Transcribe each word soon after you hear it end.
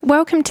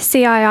Welcome to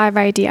CII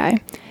Radio.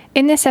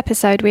 In this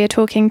episode, we are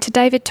talking to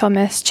David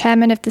Thomas,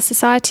 Chairman of the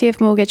Society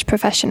of Mortgage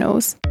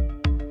Professionals.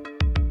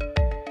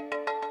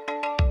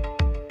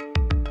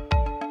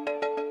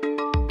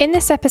 In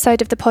this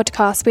episode of the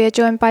podcast, we are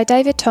joined by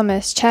David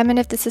Thomas, Chairman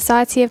of the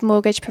Society of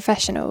Mortgage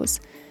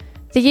Professionals.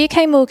 The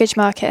UK mortgage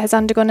market has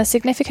undergone a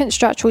significant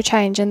structural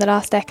change in the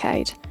last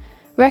decade.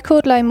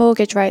 Record low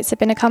mortgage rates have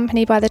been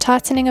accompanied by the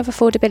tightening of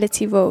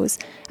affordability rules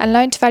and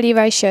loan-to-value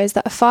ratios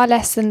that are far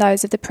less than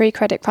those of the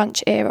pre-credit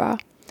crunch era.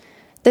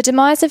 The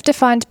demise of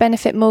defined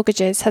benefit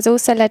mortgages has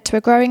also led to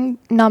a growing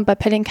number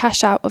pulling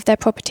cash out of their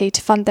property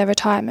to fund their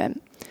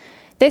retirement.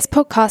 This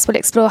podcast will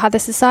explore how the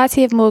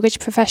Society of Mortgage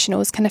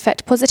Professionals can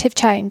affect positive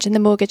change in the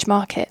mortgage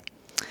market.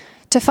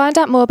 To find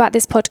out more about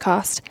this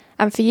podcast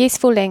and for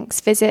useful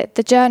links, visit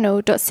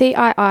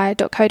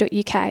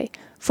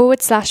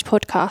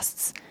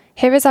thejournal.cii.co.uk/podcasts.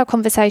 Here is our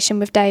conversation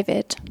with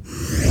David.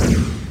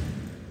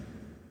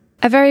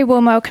 A very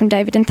warm welcome,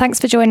 David, and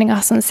thanks for joining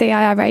us on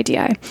CII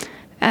Radio.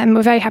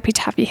 We're very happy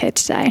to have you here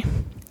today.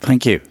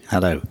 Thank you.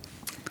 Hello.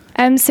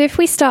 So if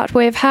we start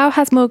with, how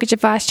has mortgage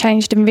advice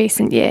changed in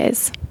recent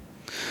years?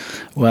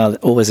 Well,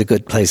 always a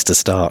good place to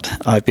start.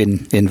 I've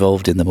been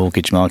involved in the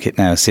mortgage market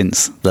now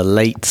since the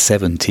late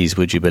 70s,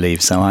 would you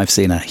believe? So I've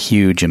seen a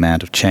huge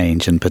amount of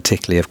change, and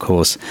particularly, of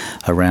course,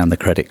 around the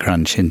credit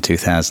crunch in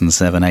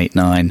 2007, 8,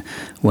 9,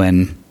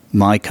 when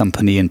my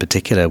company in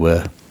particular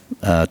were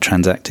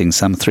transacting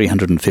some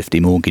 350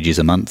 mortgages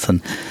a month,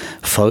 and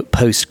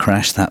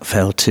post-crash that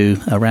fell to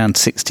around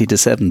 60 to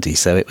 70.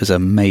 So it was a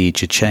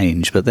major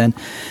change. But then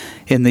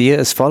in the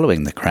years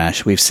following the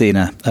crash, we've seen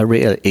a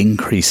real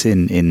increase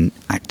in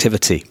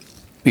activity.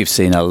 We've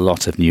seen a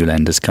lot of new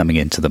lenders coming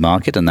into the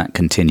market, and that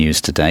continues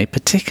today,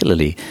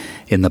 particularly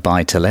in the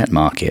buy-to-let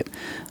market.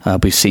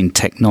 We've seen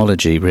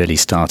technology really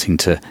starting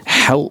to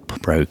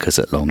help brokers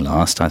at long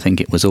last. I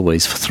think it was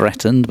always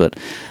threatened, but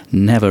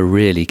never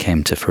really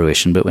came to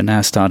fruition. But we're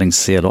now starting to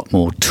see a lot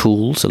more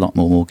tools, a lot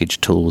more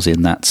mortgage tools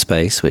in that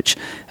space, which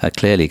are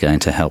clearly going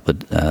to help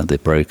the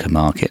broker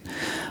market.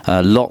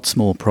 Lots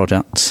more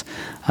products,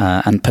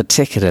 and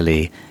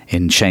particularly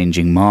in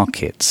changing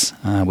markets.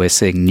 We're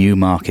seeing new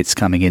markets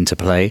coming into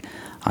play.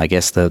 I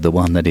guess the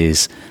one that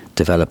is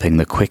developing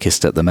the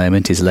quickest at the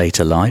moment is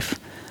later life.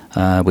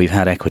 We've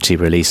had equity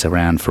release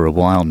around for a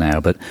while now,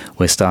 but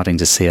we're starting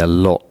to see a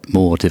lot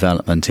more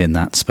development in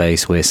that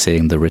space. We're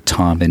seeing the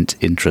retirement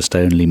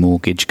interest-only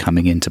mortgage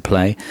coming into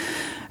play.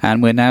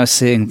 And we're now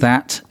seeing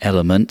that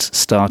element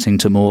starting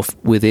to morph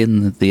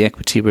within the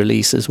equity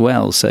release as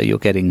well. So you're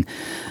getting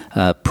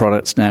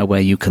products now where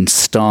you can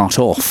start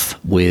off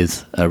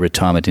with a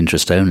retirement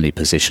interest-only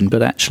position,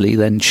 but actually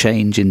then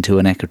change into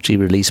an equity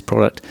release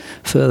product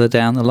further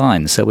down the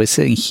line. So we're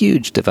seeing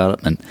huge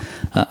development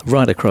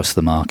right across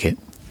the market.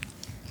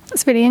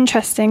 That's really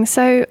interesting.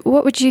 So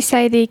what would you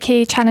say the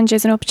key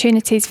challenges and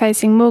opportunities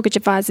facing mortgage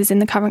advisors in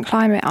the current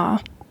climate are?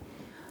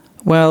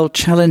 Well,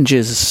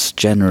 challenges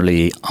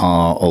generally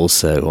are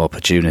also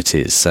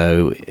opportunities,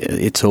 so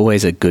it's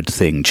always a good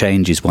thing.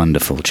 Change is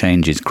wonderful.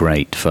 Change is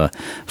great for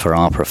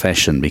our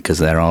profession because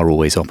there are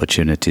always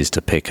opportunities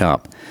to pick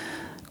up.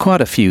 Quite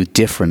a few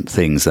different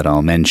things that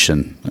I'll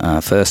mention.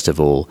 First of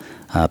all,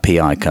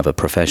 PI cover,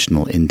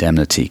 professional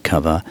indemnity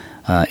cover,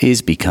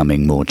 is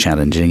becoming more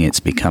challenging.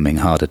 It's becoming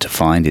harder to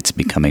find. It's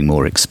becoming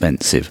more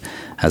expensive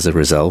as a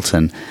result,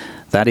 and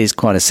that is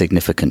quite a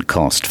significant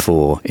cost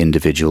for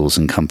individuals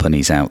and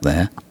companies out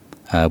there.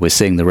 We're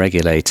seeing the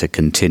regulator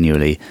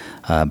continually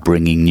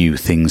bringing new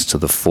things to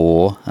the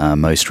fore,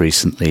 most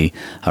recently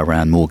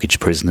around mortgage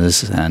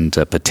prisoners and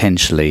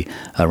potentially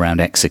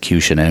around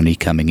execution only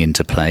coming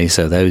into play.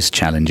 So those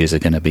challenges are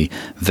going to be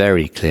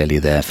very clearly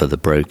there for the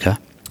broker.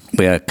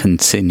 We are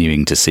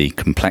continuing to see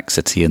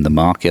complexity in the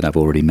market. I've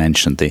already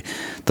mentioned the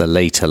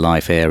later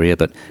life area,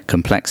 but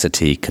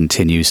complexity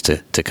continues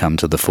to come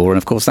to the fore. And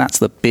of course, that's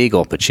the big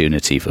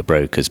opportunity for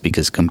brokers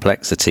because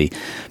complexity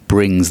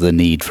brings the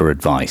need for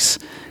advice.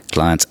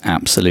 Clients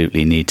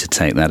absolutely need to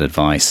take that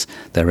advice.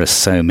 There are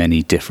so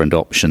many different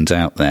options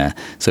out there.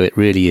 So it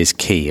really is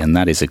key, and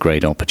that is a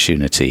great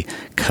opportunity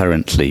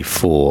currently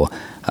for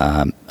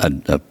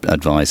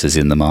advisors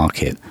in the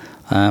market.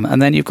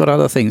 And then you've got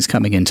other things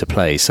coming into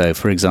play. So,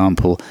 for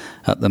example,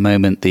 at the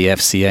moment, the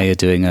FCA are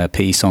doing a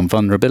piece on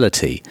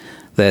vulnerability.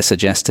 They're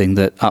suggesting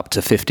that up to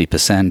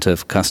 50%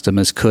 of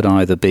customers could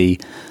either be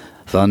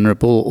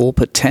vulnerable or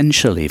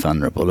potentially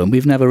vulnerable. And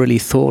we've never really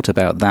thought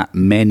about that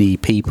many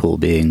people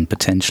being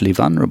potentially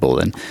vulnerable.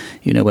 And,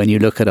 you know, when you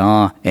look at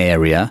our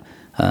area,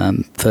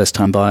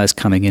 first-time buyers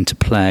coming into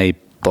play,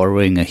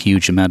 borrowing a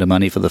huge amount of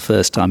money for the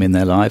first time in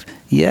their life,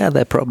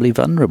 they're probably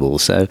vulnerable.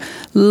 So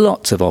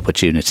lots of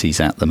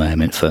opportunities at the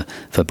moment for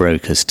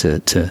brokers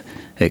to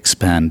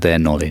expand their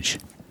knowledge.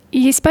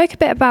 You spoke a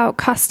bit about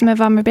customer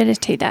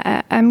vulnerability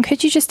there.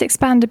 Could you just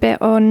expand a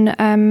bit on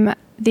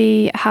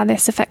how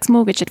this affects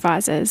mortgage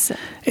advisors?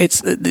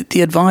 It's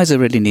the advisor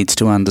really needs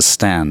to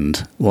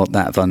understand what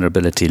that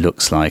vulnerability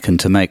looks like and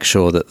to make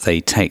sure that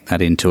they take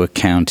that into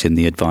account in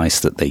the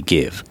advice that they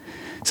give.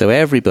 So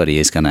everybody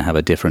is going to have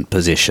a different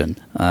position.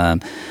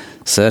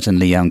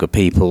 Certainly younger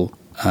people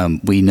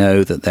We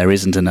know that there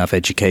isn't enough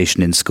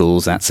education in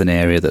schools. That's an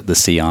area that the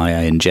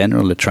CIA in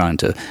general are trying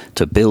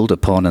to build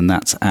upon, and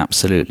that's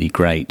absolutely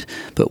great.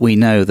 But we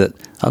know that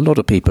a lot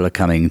of people are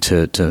coming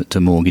to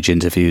mortgage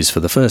interviews for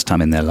the first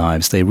time in their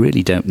lives. They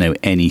really don't know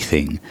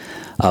anything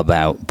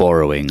about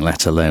borrowing,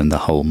 let alone the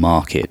whole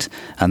market.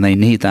 And they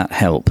need that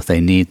help.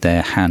 They need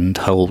their hand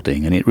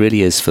holding. And it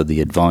really is for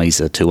the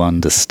advisor to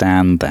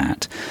understand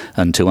that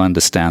and to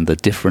understand the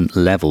different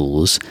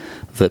levels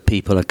that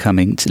people are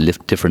coming to,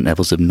 different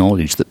levels of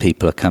knowledge that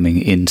people are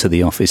coming into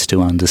the office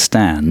to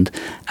understand,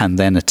 and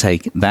then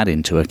take that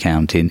into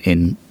account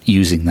in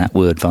using that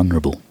word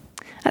vulnerable.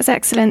 That's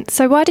excellent.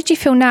 So why did you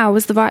feel now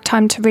was the right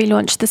time to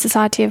relaunch the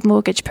Society of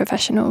Mortgage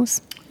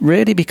Professionals?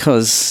 Really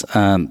because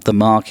the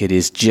market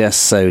is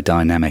just so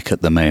dynamic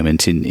at the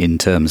moment in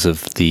terms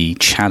of the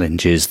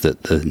challenges,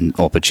 that the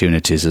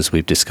opportunities, as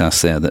we've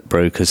discussed there, that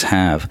brokers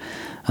have.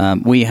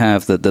 We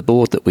have that the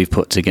board that we've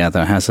put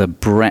together has a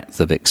breadth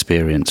of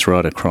experience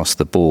right across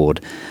the board,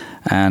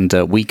 and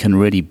we can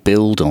really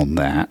build on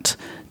that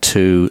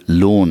to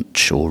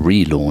launch or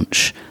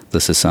relaunch the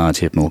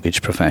Society of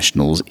Mortgage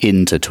Professionals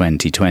into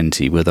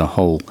 2020 with a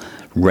whole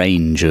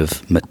range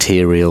of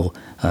material,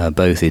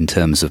 both in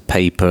terms of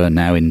paper and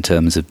now in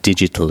terms of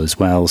digital as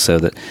well, so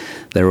that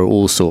there are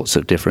all sorts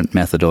of different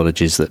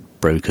methodologies that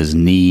brokers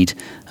need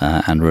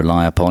and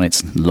rely upon.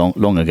 It's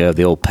long ago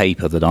the old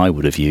paper that I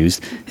would have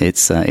used.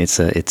 It's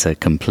a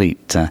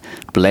complete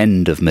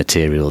blend of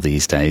material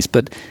these days.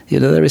 But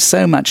there is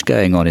so much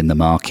going on in the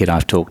market.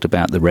 I've talked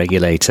about the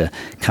regulator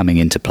coming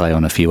into play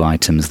on a few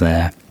items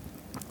there.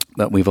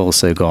 But we've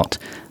also got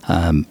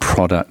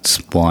products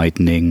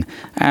widening,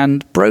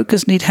 and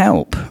brokers need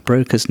help.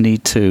 Brokers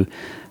need to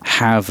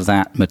have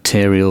that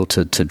material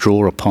to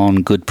draw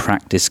upon, good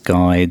practice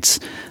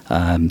guides,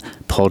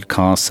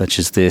 podcasts such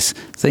as this,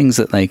 things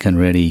that they can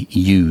really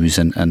use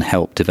and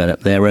help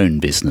develop their own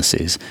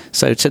businesses.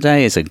 So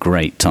today is a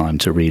great time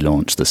to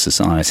relaunch the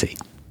Society.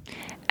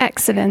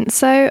 Excellent.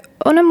 So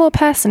on a more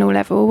personal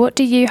level, what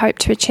do you hope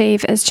to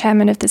achieve as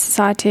chairman of the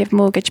Society of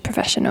Mortgage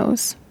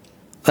Professionals?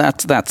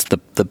 That's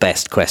the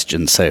best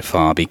question so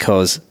far,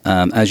 because,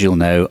 as you'll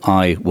know,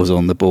 I was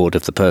on the board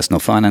of the Personal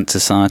Finance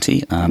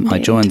Society. I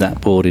joined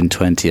that board in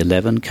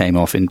 2011, came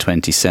off in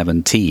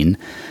 2017,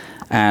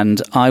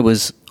 and I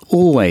was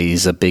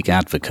always a big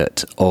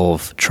advocate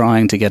of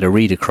trying to get a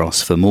read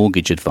across for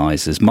mortgage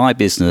advisors. My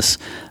business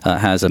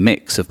has a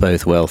mix of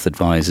both wealth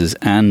advisors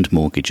and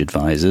mortgage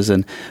advisors,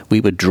 and we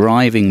were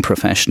driving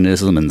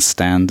professionalism and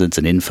standards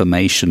and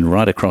information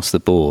right across the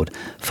board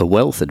for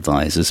wealth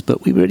advisors,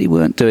 but we really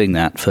weren't doing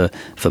that for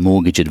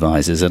mortgage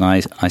advisors. And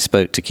I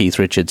spoke to Keith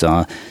Richards,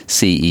 our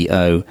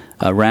CEO,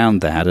 around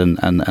that,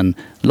 and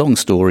long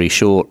story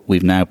short,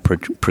 we've now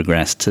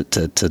progressed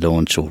to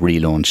launch or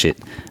relaunch it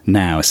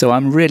now. So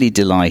I'm really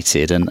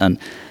delighted, and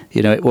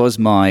it was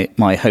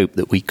my hope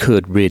that we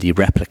could really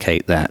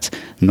replicate that,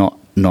 not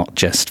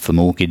just for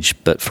mortgage,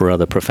 but for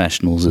other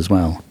professionals as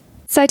well.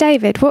 So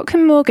David, what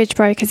can mortgage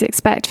brokers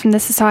expect from the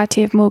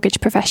Society of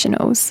Mortgage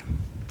Professionals?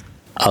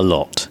 A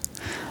lot.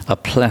 A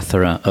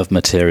plethora of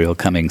material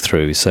coming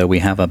through. So we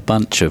have a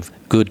bunch of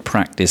good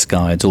practice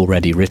guides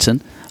already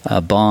written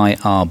by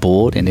our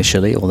board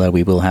initially, although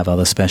we will have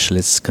other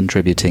specialists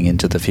contributing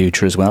into the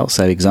future as well.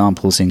 So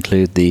examples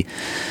include the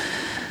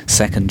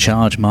second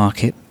charge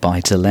market,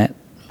 buy-to-let,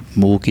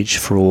 mortgage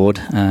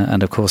fraud,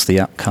 and of course the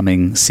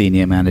upcoming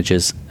senior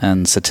managers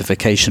and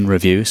certification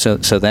review. So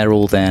they're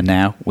all there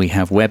now. We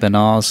have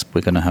webinars,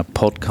 we're going to have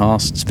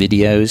podcasts,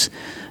 videos,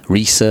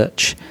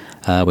 research.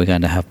 We're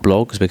going to have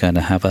blogs, we're going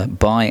to have a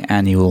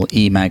biannual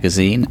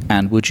e-magazine,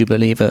 and would you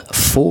believe, a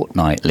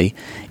fortnightly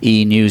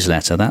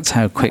e-newsletter. That's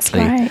how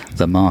quickly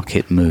the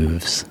market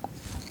moves.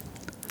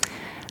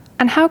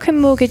 And how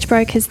can mortgage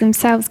brokers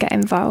themselves get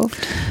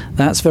involved?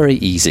 That's very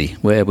easy.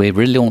 We're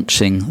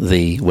relaunching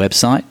the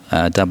website,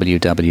 www.smp.org.uk.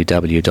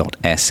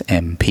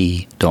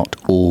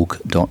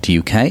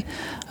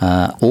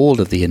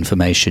 All of the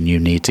information you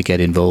need to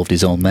get involved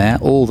is on there.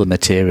 All the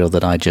material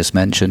that I just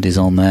mentioned is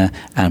on there,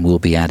 and we'll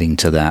be adding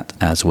to that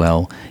as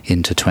well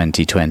into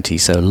 2020.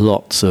 So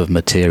lots of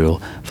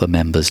material for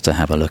members to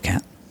have a look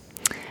at.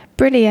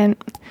 Brilliant.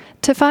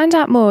 To find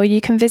out more, you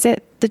can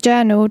visit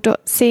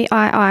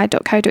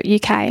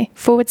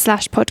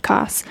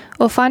thejournal.cii.co.uk/podcasts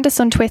or find us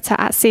on Twitter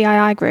at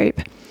CII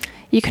Group.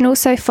 You can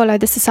also follow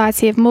the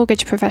Society of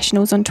Mortgage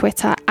Professionals on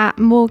Twitter at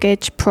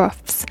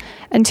MortgageProfs.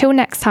 Until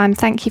next time,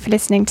 thank you for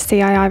listening to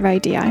CII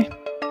Radio.